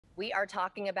We are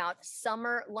talking about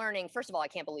summer learning. First of all, I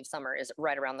can't believe summer is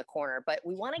right around the corner, but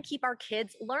we want to keep our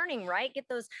kids learning, right? Get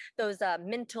those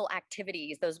mental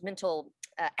activities, those mental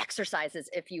exercises,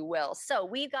 if you will. So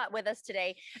we've got with us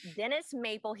today Dennis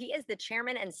Maple. He is the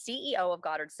chairman and CEO of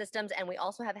Goddard Systems, and we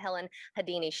also have Helen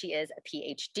Hadini. She is a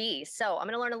PhD. So I'm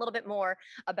going to learn a little bit more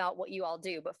about what you all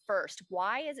do. But first,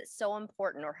 why is it so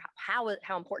important, or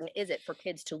how important is it for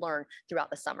kids to learn throughout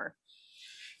the summer?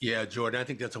 Yeah, Jordan, I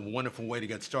think that's a wonderful way to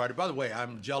get started. By the way,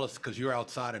 I'm jealous because you're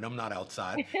outside and I'm not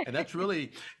outside. And that's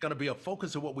really going to be a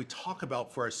focus of what we talk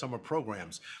about for our summer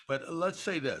programs. But let's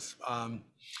say this. A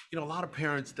lot of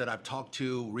parents that I've talked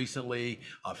to recently,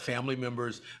 family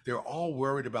members, they're all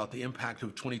worried about the impact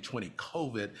of 2020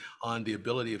 COVID on the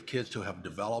ability of kids to have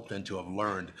developed and to have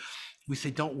learned. We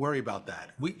say, don't worry about that.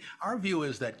 Our view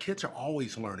is that kids are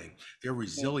always learning. They're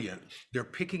resilient. They're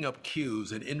picking up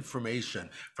cues and information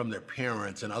from their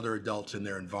parents and other adults in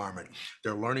their environment.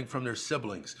 They're learning from their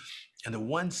siblings. And the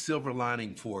one silver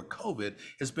lining for COVID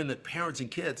has been that parents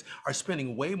and kids are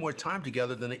spending way more time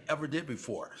together than they ever did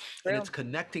before. True. And it's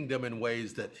connecting them in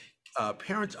ways that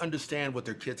parents understand what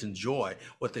their kids enjoy,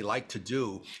 what they like to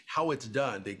do, how it's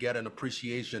done. They get an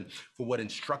appreciation for what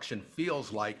instruction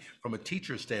feels like from a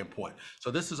teacher's standpoint.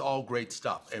 So this is all great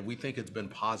stuff, and we think it's been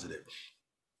positive.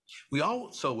 We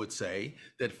also would say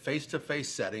that face-to-face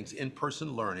settings,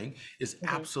 in-person learning is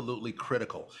absolutely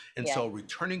critical. And so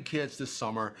returning kids this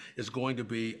summer is going to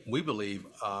be, we believe,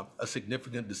 a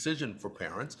significant decision for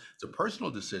parents. It's a personal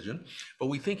decision, but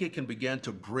we think it can begin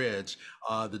to bridge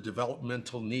the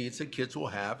developmental needs that kids will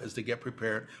have as they get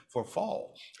prepared for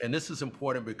fall. And this is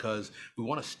important because we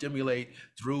want to stimulate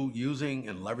through using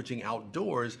and leveraging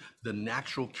outdoors the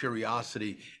natural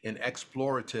curiosity and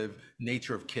explorative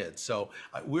nature of kids. So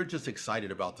we're just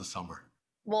excited about the summer.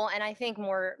 Well, and I think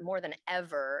more than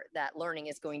ever that learning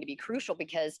is going to be crucial,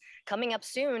 because coming up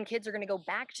soon, kids are going to go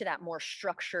back to that more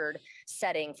structured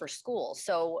setting for school.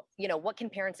 So, what can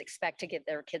parents expect to get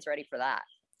their kids ready for that?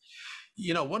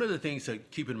 One of the things to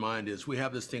keep in mind is we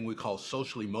have this thing we call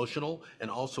social emotional and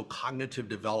also cognitive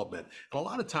development. And a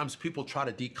lot of times people try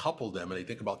to decouple them and they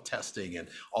think about testing and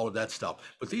all of that stuff.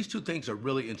 But these two things are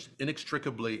really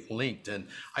inextricably linked. And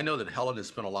I know that Helen has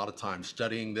spent a lot of time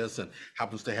studying this and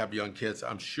happens to have young kids.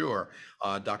 I'm sure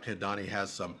Dr. Hadani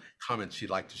has some comments she'd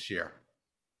like to share.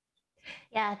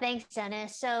 Yeah, thanks,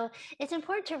 Dennis. So it's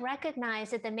important to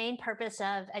recognize that the main purpose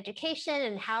of education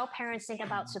and how parents think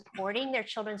about supporting their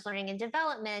children's learning and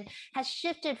development has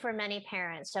shifted for many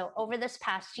parents. So over this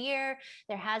past year,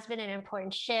 there has been an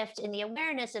important shift in the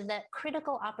awareness of the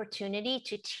critical opportunity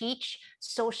to teach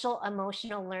social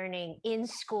emotional learning in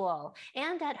school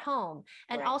and at home,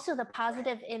 and also the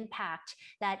positive impact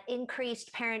that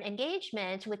increased parent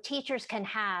engagement with teachers can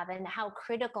have and how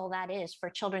critical that is for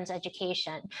children's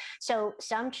education. So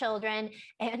some children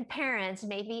and parents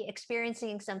may be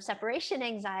experiencing some separation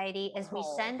anxiety as we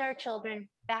send our children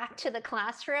back to the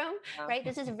classroom, right?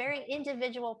 This is a very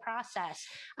individual process.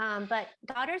 But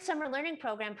Goddard Summer Learning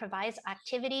Program provides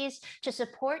activities to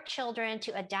support children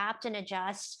to adapt and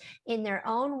adjust in their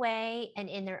own way and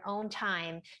in their own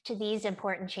time to these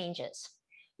important changes.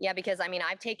 Yeah, because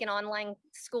I've taken online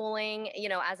schooling,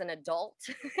 as an adult,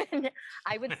 and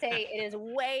I would say it is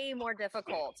way more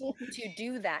difficult to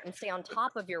do that and stay on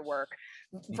top of your work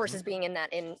versus being in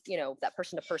that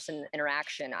person-to-person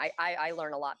interaction. I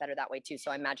learn a lot better that way too.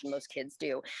 So I imagine most kids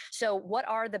do. So what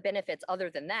are the benefits other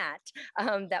than that,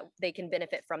 that they can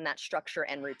benefit from that structure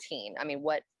and routine?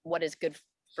 What is good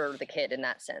for the kid in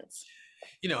that sense?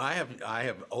 I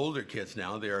have older kids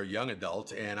now. They're young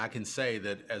adults, and I can say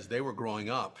that as they were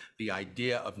growing up, the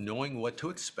idea of knowing what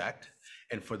to expect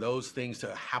and for those things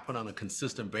to happen on a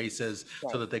consistent basis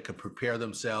so that they could prepare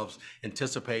themselves,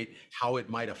 anticipate how it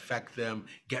might affect them,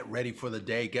 get ready for the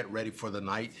day, get ready for the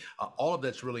night. All of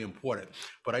that's really important.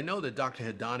 But I know that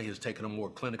Dr. Hadani has taken a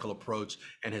more clinical approach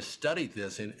and has studied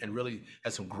this and really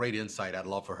has some great insight I'd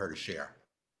love for her to share.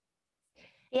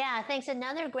 Yeah, thanks.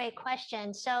 Another great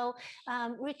question. So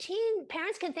routine,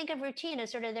 parents can think of routine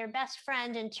as sort of their best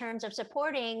friend in terms of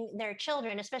supporting their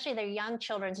children, especially their young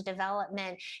children's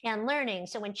development and learning.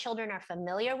 So when children are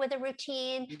familiar with a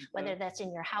routine, whether that's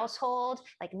in your household,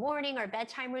 like morning or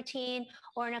bedtime routine,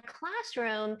 or in a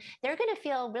classroom, they're going to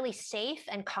feel really safe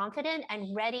and confident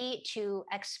and ready to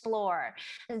explore.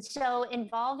 And so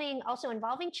involving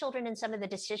children in some of the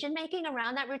decision making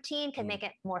around that routine can make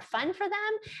it more fun for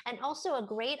them, and also a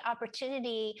great great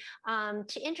opportunity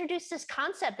to introduce this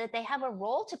concept that they have a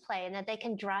role to play and that they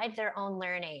can drive their own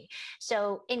learning.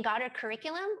 So in Goddard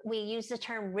curriculum, we use the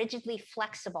term rigidly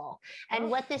flexible. And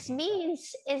what this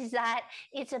means is that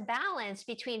it's a balance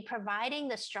between providing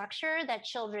the structure that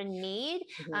children need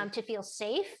to feel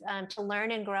safe, to learn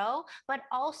and grow, but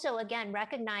also, again,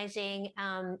 recognizing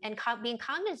and being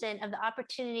cognizant of the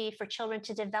opportunity for children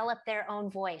to develop their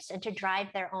own voice and to drive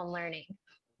their own learning.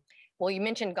 Well, you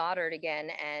mentioned Goddard again,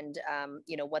 and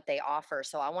what they offer.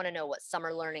 So I want to know what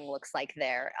summer learning looks like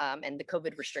there, and the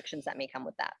COVID restrictions that may come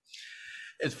with that.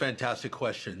 It's a fantastic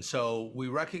question. So we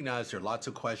recognize there are lots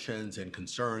of questions and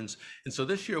concerns. And so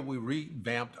this year we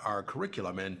revamped our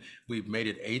curriculum and we've made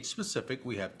it age specific.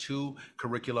 We have two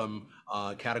curriculum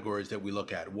categories that we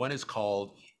look at. One is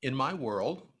called In My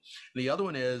World. The other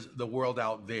one is The World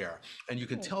Out There. And you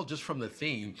can tell just from the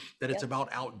theme that it's about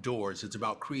outdoors, it's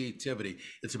about creativity,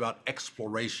 it's about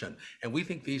exploration. And we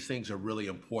think these things are really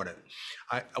important.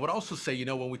 I would also say,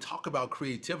 when we talk about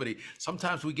creativity,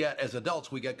 sometimes as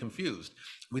adults, we get confused.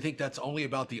 We think that's only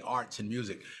about the arts and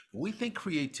music. We think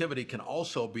creativity can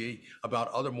also be about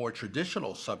other more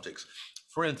traditional subjects.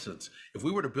 For instance, if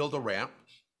we were to build a ramp,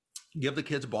 give the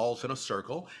kids balls in a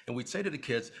circle, and we'd say to the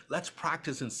kids, let's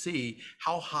practice and see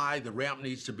how high the ramp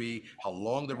needs to be, how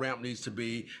long the ramp needs to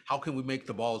be, how can we make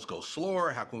the balls go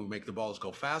slower, how can we make the balls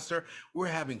go faster. We're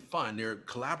having fun. They're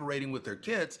collaborating with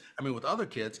with other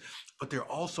kids, but they're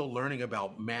also learning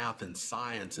about math and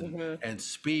science and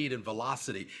speed and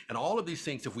velocity. And all of these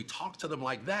things, if we talk to them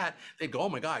like that, they go, oh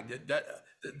my God,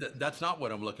 that's not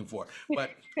what I'm looking for.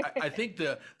 But I think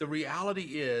the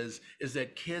reality is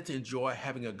that kids enjoy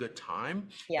having a good time.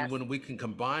 Yes. And when we can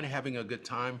combine having a good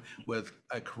time with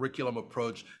a curriculum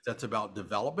approach that's about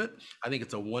development, I think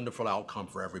it's a wonderful outcome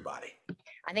for everybody.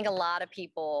 I think a lot of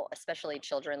people, especially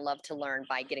children, love to learn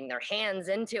by getting their hands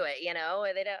into it. They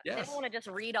don't want to just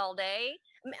read all day.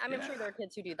 I'm sure there are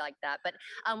kids who do like that, but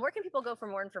where can people go for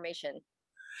more information?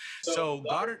 So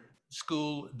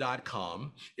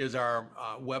GoddardSchool.com is our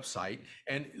website.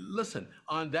 And listen,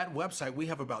 on that website, we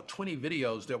have about 20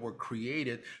 videos that were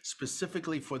created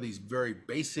specifically for these very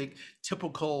basic,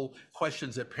 typical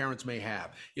questions that parents may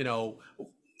have.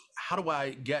 How do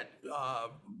I get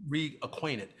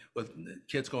reacquainted with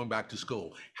kids going back to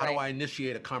school? How do I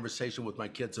initiate a conversation with my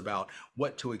kids about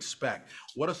what to expect?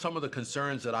 What are some of the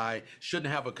concerns that I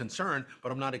shouldn't have a concern,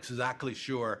 but I'm not exactly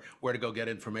sure where to go get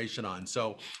information on?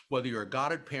 So whether you're a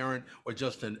Goddard parent or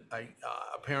just a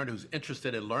parent who's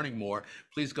interested in learning more,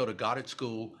 please go to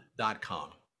GoddardSchool.com.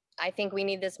 I think we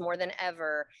need this more than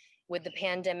ever. With the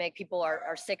pandemic, people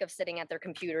are sick of sitting at their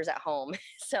computers at home.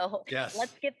 So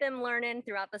let's get them learning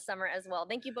throughout the summer as well.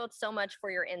 Thank you both so much for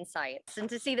your insights. And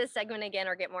to see this segment again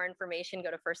or get more information,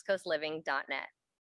 go to firstcoastliving.net.